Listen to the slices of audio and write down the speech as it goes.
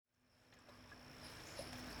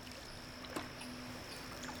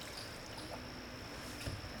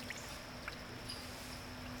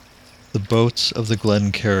Boats of the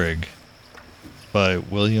Glen Carrig by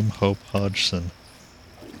William Hope Hodgson.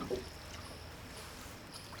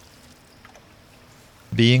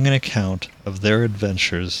 Being an account of their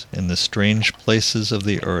adventures in the strange places of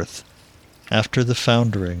the earth, after the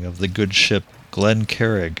foundering of the good ship Glen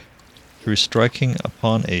Carrig, through striking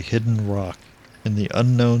upon a hidden rock in the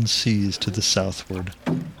unknown seas to the southward,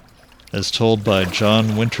 as told by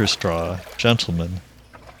John Winterstraw, gentleman,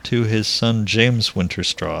 to his son James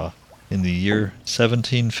Winterstraw, in the year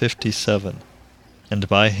 1757, and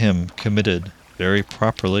by him committed very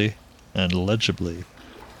properly and legibly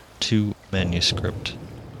to manuscript.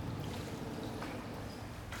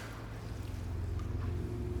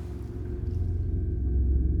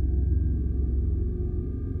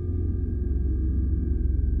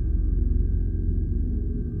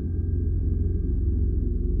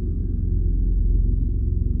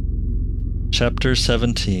 Chapter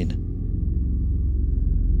 17.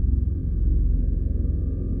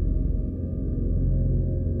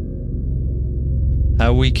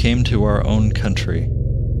 How we came to our own country.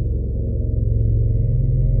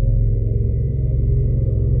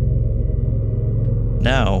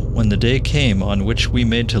 Now, when the day came on which we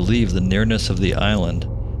made to leave the nearness of the island,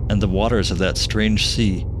 and the waters of that strange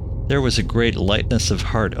sea, there was a great lightness of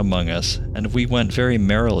heart among us, and we went very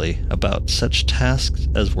merrily about such tasks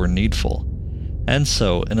as were needful. And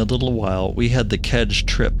so, in a little while, we had the kedge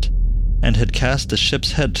tripped, and had cast the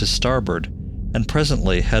ship's head to starboard, and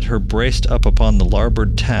presently had her braced up upon the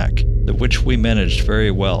larboard tack, the which we managed very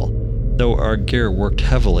well, though our gear worked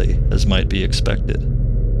heavily, as might be expected.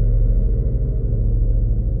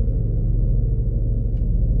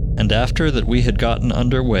 And after that we had gotten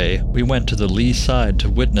under way, we went to the lee side to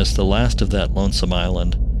witness the last of that lonesome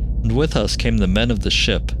island, and with us came the men of the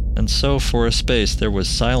ship, and so for a space there was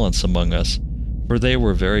silence among us, for they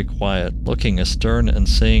were very quiet, looking astern and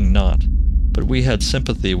saying naught, but we had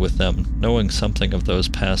sympathy with them, knowing something of those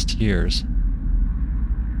past years.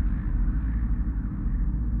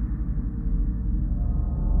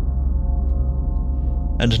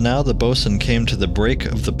 And now the boatswain came to the break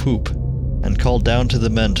of the poop, and called down to the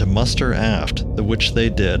men to muster aft, the which they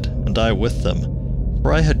did, and I with them,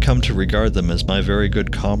 for I had come to regard them as my very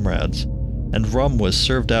good comrades, and rum was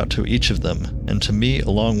served out to each of them, and to me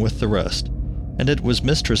along with the rest, and it was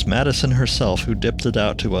Mistress Madison herself who dipped it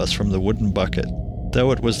out to us from the wooden bucket,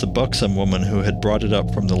 though it was the buxom woman who had brought it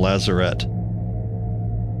up from the lazarette.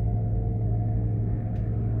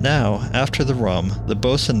 Now, after the rum, the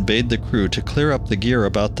boatswain bade the crew to clear up the gear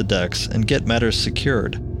about the decks and get matters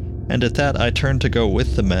secured, and at that I turned to go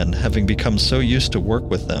with the men, having become so used to work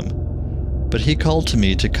with them. But he called to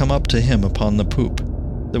me to come up to him upon the poop,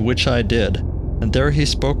 the which I did, and there he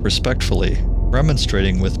spoke respectfully,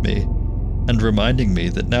 remonstrating with me, and reminding me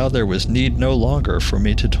that now there was need no longer for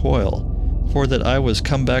me to toil, for that I was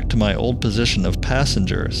come back to my old position of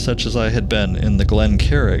passenger, such as I had been in the Glen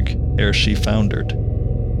Carrig ere she foundered.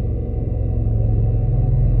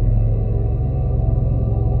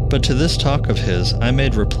 But to this talk of his I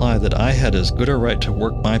made reply that I had as good a right to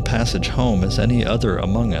work my passage home as any other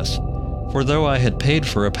among us, for though I had paid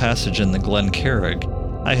for a passage in the Glen Carrig,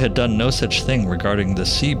 I had done no such thing regarding the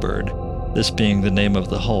Sea-Bird, this being the name of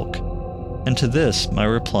the hulk. And to this, my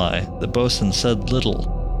reply, the boatswain said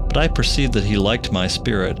little, but I perceived that he liked my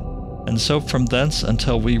spirit, and so from thence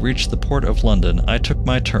until we reached the port of London I took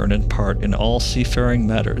my turn and part in all seafaring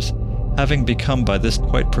matters, having become by this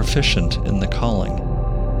quite proficient in the calling.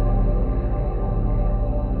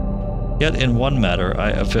 Yet in one matter I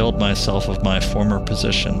availed myself of my former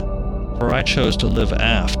position, for I chose to live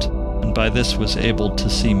aft, and by this was able to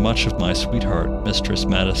see much of my sweetheart, Mistress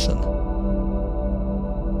Madison.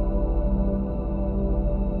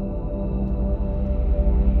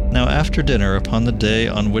 Now after dinner upon the day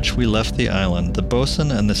on which we left the island, the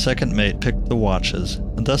boatswain and the second mate picked the watches,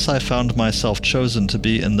 and thus I found myself chosen to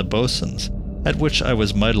be in the boatswain's, at which I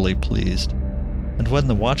was mightily pleased. And when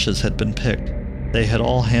the watches had been picked, they had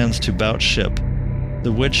all hands to bout ship,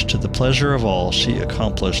 the which to the pleasure of all she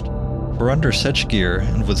accomplished, for under such gear,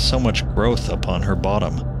 and with so much growth upon her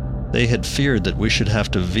bottom, they had feared that we should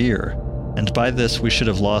have to veer, and by this we should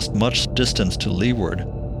have lost much distance to leeward,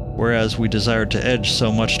 whereas we desired to edge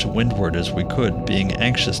so much to windward as we could, being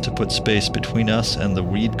anxious to put space between us and the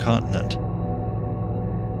weed continent.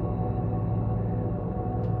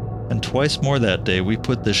 And twice more that day we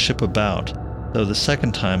put this ship about, though the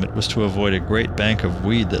second time it was to avoid a great bank of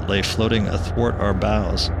weed that lay floating athwart our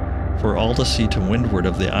bows, for all the sea to windward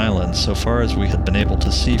of the island, so far as we had been able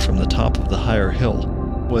to see from the top of the higher hill,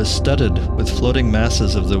 was studded with floating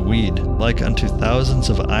masses of the weed, like unto thousands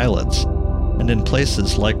of islets, and in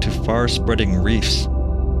places like to far-spreading reefs.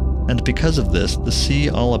 and because of this the sea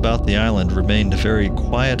all about the island remained very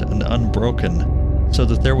quiet and unbroken, so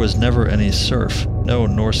that there was never any surf, no,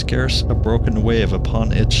 nor scarce a broken wave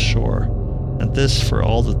upon its shore, and this for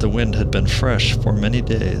all that the wind had been fresh for many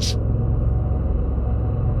days.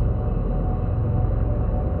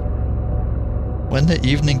 When the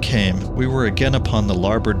evening came, we were again upon the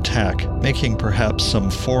larboard tack, making perhaps some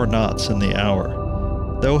 4 knots in the hour.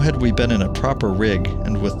 Though had we been in a proper rig,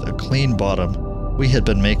 and with a clean bottom, we had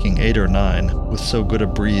been making 8 or 9, with so good a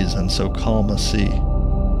breeze and so calm a sea.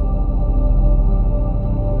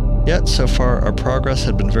 Yet so far our progress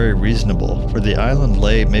had been very reasonable, for the island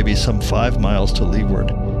lay maybe some 5 miles to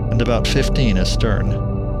leeward, and about 15 astern.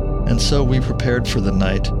 And so we prepared for the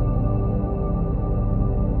night.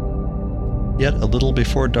 Yet a little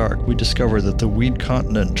before dark we discovered that the weed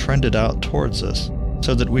continent trended out towards us,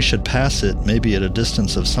 so that we should pass it maybe at a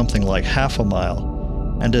distance of something like half a mile,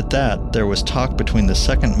 and at that there was talk between the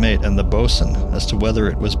second mate and the boatswain as to whether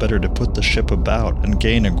it was better to put the ship about and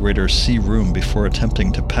gain a greater sea room before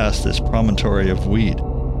attempting to pass this promontory of weed.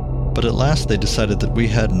 But at last they decided that we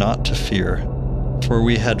had naught to fear, for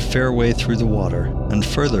we had fair way through the water, and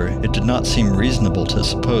further, it did not seem reasonable to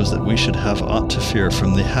suppose that we should have aught to fear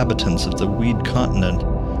from the inhabitants of the weed continent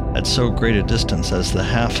at so great a distance as the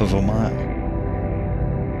half of a mile.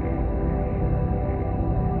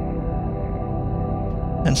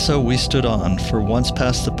 And so we stood on, for once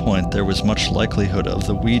past the point there was much likelihood of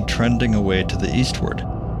the weed trending away to the eastward,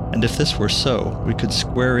 and if this were so, we could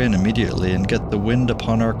square in immediately and get the wind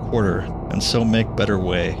upon our quarter, and so make better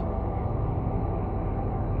way.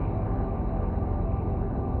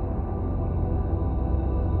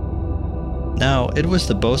 Now, it was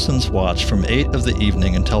the boatswain's watch from 8 of the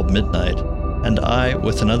evening until midnight, and I,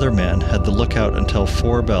 with another man, had the lookout until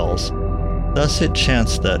 4 bells. Thus it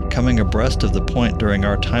chanced that, coming abreast of the point during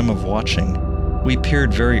our time of watching, we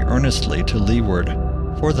peered very earnestly to leeward,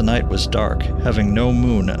 for the night was dark, having no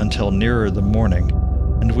moon until nearer the morning,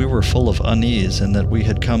 and we were full of unease in that we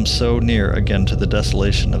had come so near again to the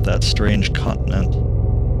desolation of that strange continent.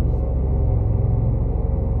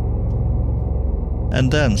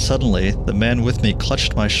 And then, suddenly, the man with me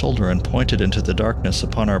clutched my shoulder and pointed into the darkness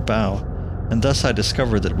upon our bow, and thus I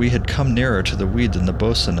discovered that we had come nearer to the weed than the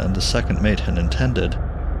boatswain and the second mate had intended,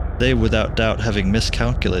 they without doubt having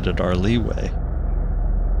miscalculated our leeway.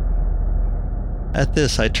 At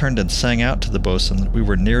this I turned and sang out to the boatswain that we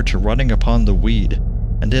were near to running upon the weed,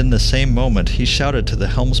 and in the same moment he shouted to the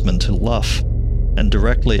helmsman to luff, and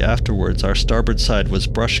directly afterwards our starboard side was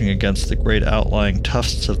brushing against the great outlying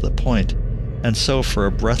tufts of the point, and so for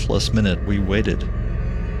a breathless minute we waited.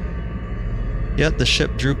 Yet the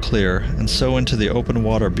ship drew clear, and so into the open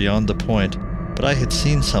water beyond the point, but I had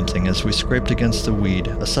seen something as we scraped against the weed,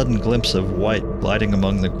 a sudden glimpse of white gliding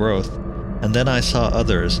among the growth, and then I saw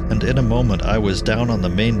others, and in a moment I was down on the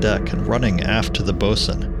main deck and running aft to the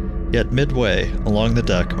boatswain. Yet midway, along the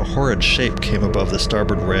deck, a horrid shape came above the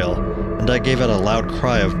starboard rail, and I gave out a loud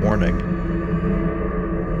cry of warning.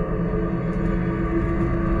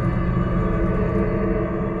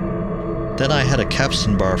 Then I had a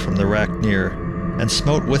capstan bar from the rack near, and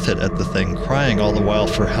smote with it at the thing, crying all the while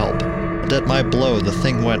for help, and at my blow the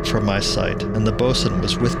thing went from my sight, and the boatswain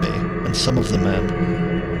was with me, and some of the men.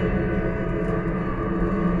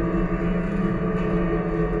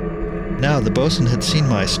 Now the boatswain had seen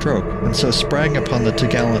my stroke, and so sprang upon the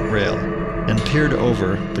topgallant rail, and peered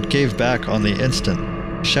over, but gave back on the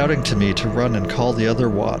instant, shouting to me to run and call the other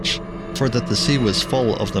watch, for that the sea was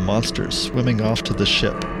full of the monsters swimming off to the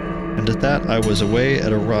ship. And at that I was away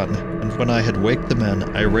at a run, and when I had waked the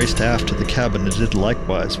men, I raced aft to the cabin and did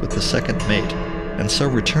likewise with the second mate, and so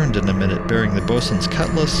returned in a minute bearing the boatswain's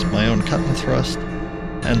cutlass, my own cut and thrust,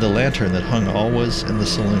 and the lantern that hung always in the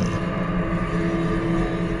saloon.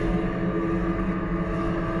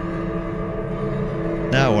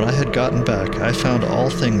 Now when I had gotten back, I found all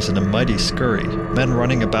things in a mighty scurry, men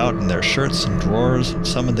running about in their shirts and drawers,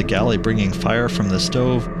 some in the galley bringing fire from the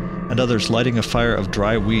stove, and others lighting a fire of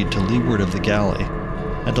dry weed to leeward of the galley,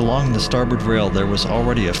 and along the starboard rail there was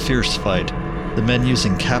already a fierce fight, the men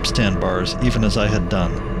using capstan bars even as I had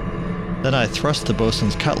done. Then I thrust the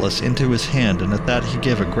boatswain's cutlass into his hand, and at that he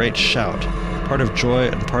gave a great shout, part of joy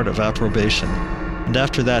and part of approbation, and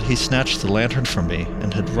after that he snatched the lantern from me,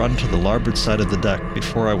 and had run to the larboard side of the deck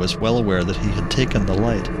before I was well aware that he had taken the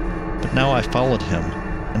light. But now I followed him,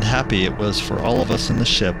 and happy it was for all of us in the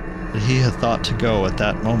ship that he had thought to go at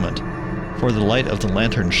that moment, for the light of the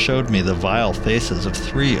lantern showed me the vile faces of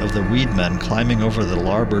 3 of the weed men climbing over the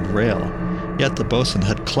larboard rail, yet the boatswain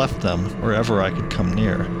had cleft them wherever I could come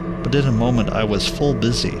near, but in a moment I was full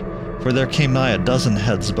busy, for there came nigh a dozen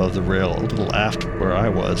heads above the rail a little aft where I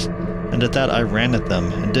was, and at that I ran at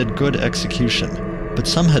them and did good execution, but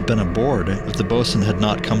some had been aboard if the boatswain had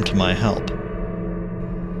not come to my help.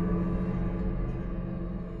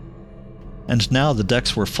 And now the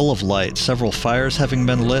decks were full of light, several fires having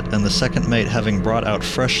been lit, and the second mate having brought out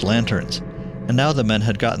fresh lanterns. And now the men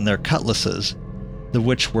had gotten their cutlasses, the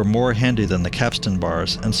which were more handy than the capstan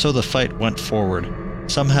bars, and so the fight went forward,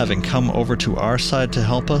 some having come over to our side to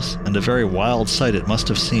help us, and a very wild sight it must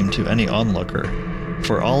have seemed to any onlooker.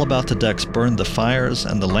 For all about the decks burned the fires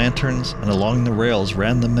and the lanterns, and along the rails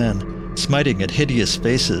ran the men, smiting at hideous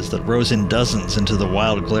faces that rose in dozens into the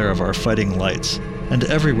wild glare of our fighting lights, and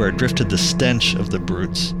everywhere drifted the stench of the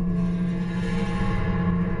brutes.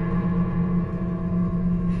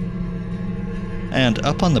 And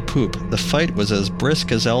up on the poop, the fight was as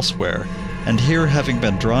brisk as elsewhere, and here having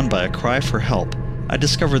been drawn by a cry for help, I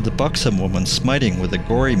discovered the buxom woman smiting with a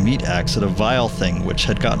gory meat-axe at a vile thing which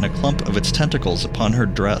had gotten a clump of its tentacles upon her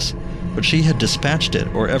dress, but she had dispatched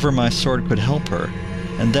it or ever my sword could help her.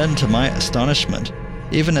 And then, to my astonishment,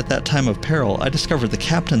 even at that time of peril, I discovered the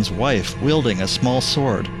captain's wife wielding a small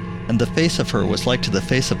sword, and the face of her was like to the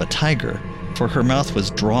face of a tiger, for her mouth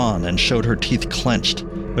was drawn and showed her teeth clenched,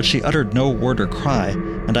 but she uttered no word or cry,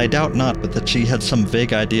 and I doubt not but that she had some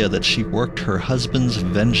vague idea that she worked her husband's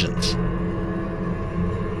vengeance.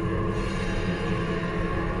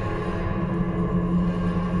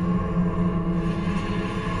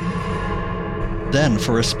 Then,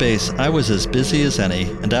 for a space, I was as busy as any,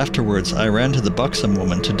 and afterwards I ran to the buxom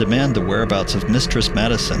woman to demand the whereabouts of Mistress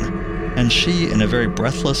Madison, and she, in a very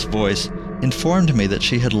breathless voice, informed me that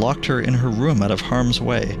she had locked her in her room out of harm's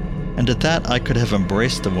way, and at that I could have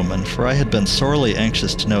embraced the woman, for I had been sorely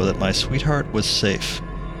anxious to know that my sweetheart was safe.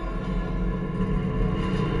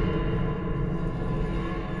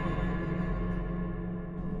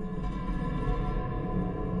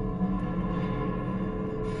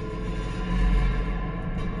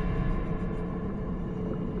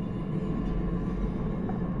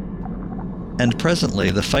 And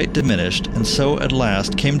presently the fight diminished, and so at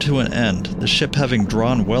last came to an end, the ship having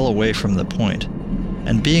drawn well away from the point,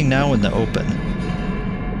 and being now in the open.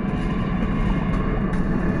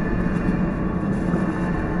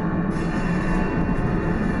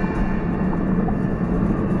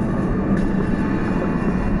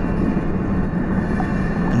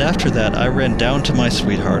 And after that I ran down to my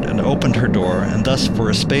sweetheart and opened her door, and thus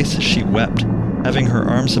for a space she wept, having her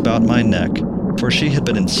arms about my neck, for she had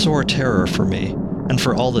been in sore terror for me, and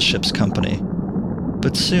for all the ship's company.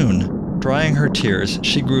 But soon, drying her tears,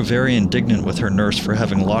 she grew very indignant with her nurse for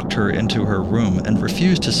having locked her into her room, and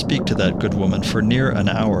refused to speak to that good woman for near an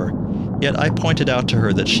hour. Yet I pointed out to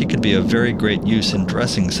her that she could be of very great use in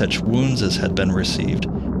dressing such wounds as had been received,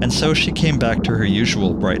 and so she came back to her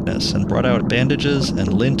usual brightness, and brought out bandages,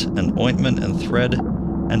 and lint, and ointment, and thread,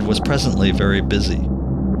 and was presently very busy.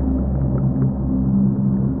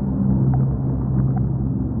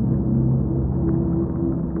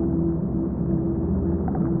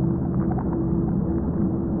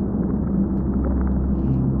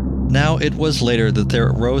 Now it was later that there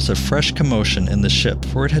arose a fresh commotion in the ship,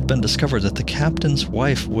 for it had been discovered that the captain's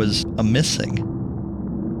wife was a-missing.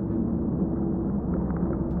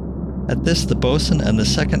 At this the boatswain and the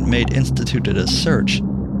second mate instituted a search,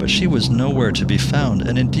 but she was nowhere to be found,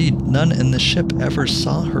 and indeed none in the ship ever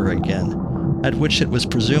saw her again, at which it was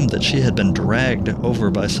presumed that she had been dragged over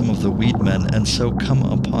by some of the weedmen, and so come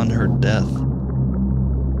upon her death.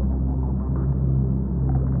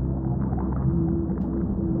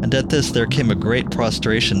 And at this there came a great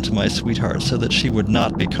prostration to my sweetheart, so that she would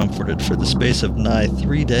not be comforted for the space of nigh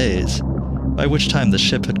 3 days, by which time the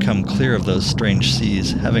ship had come clear of those strange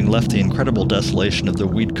seas, having left the incredible desolation of the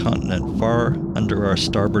weed continent far under our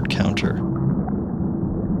starboard counter.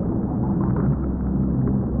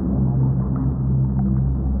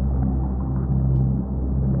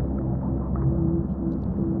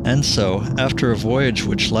 And so, after a voyage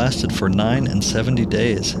which lasted for 79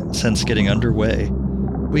 days, since getting under way,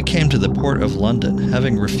 we came to the port of London,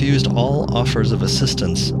 having refused all offers of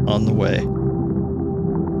assistance on the way.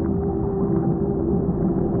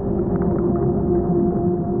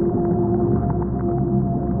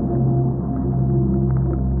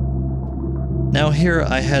 Now here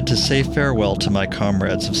I had to say farewell to my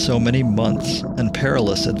comrades of so many months and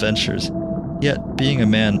perilous adventures, yet being a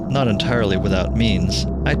man not entirely without means,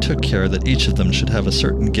 I took care that each of them should have a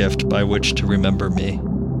certain gift by which to remember me.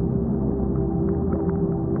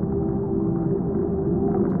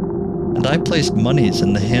 And I placed moneys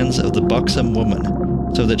in the hands of the buxom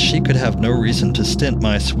woman, so that she could have no reason to stint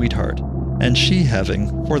my sweetheart, and she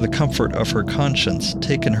having, for the comfort of her conscience,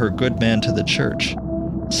 taken her good man to the church,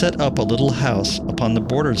 set up a little house upon the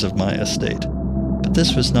borders of my estate, but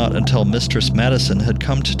this was not until Mistress Madison had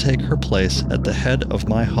come to take her place at the head of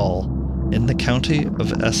my hall in the county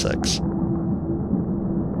of Essex.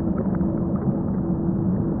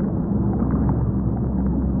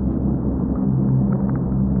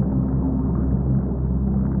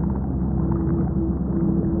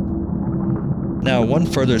 Now one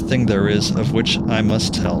further thing there is of which I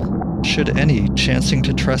must tell. Should any, chancing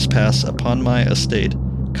to trespass upon my estate,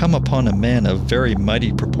 come upon a man of very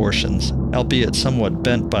mighty proportions, albeit somewhat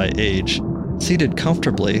bent by age, seated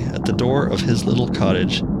comfortably at the door of his little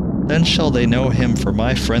cottage, then shall they know him for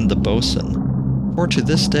my friend the boatswain. For to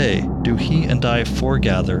this day do he and I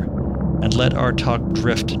foregather, and let our talk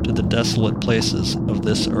drift to the desolate places of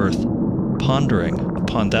this earth, pondering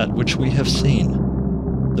upon that which we have seen,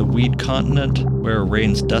 the weed continent where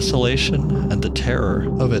reigns desolation and the terror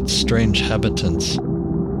of its strange habitants.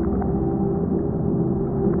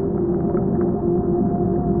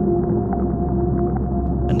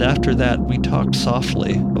 And after that we talked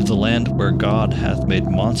softly of the land where God hath made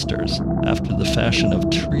monsters after the fashion of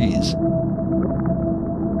trees.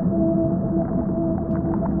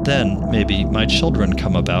 Then, maybe, my children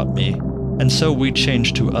come about me, and so we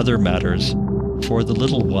change to other matters, for the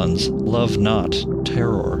little ones love not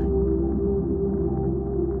terror.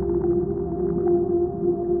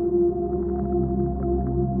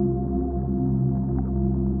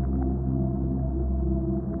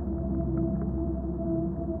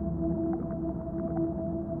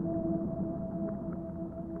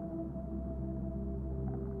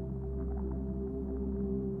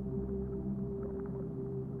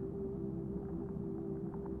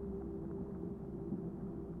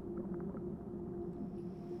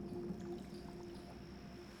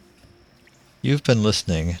 You've been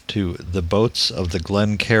listening to The Boats of the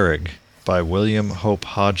Glen Carrig by William Hope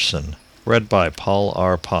Hodgson, read by Paul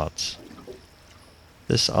R. Potts.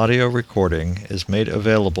 This audio recording is made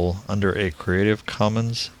available under a Creative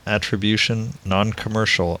Commons Attribution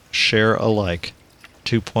Non-Commercial Share-alike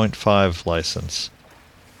 2.5 license.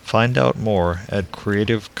 Find out more at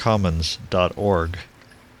creativecommons.org.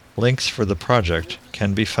 Links for the project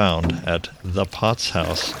can be found at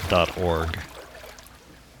thepottshouse.org.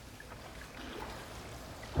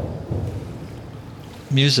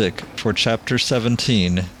 Music for Chapter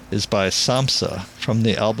 17 is by Samsa from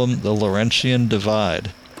the album The Laurentian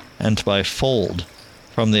Divide, and by Fold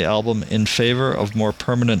from the album In Favor of More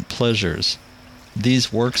Permanent Pleasures.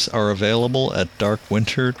 These works are available at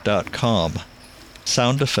darkwinter.com.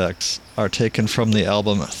 Sound effects are taken from the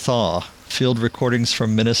album Thaw, Field Recordings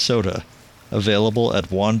from Minnesota, available at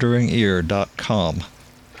wanderingear.com.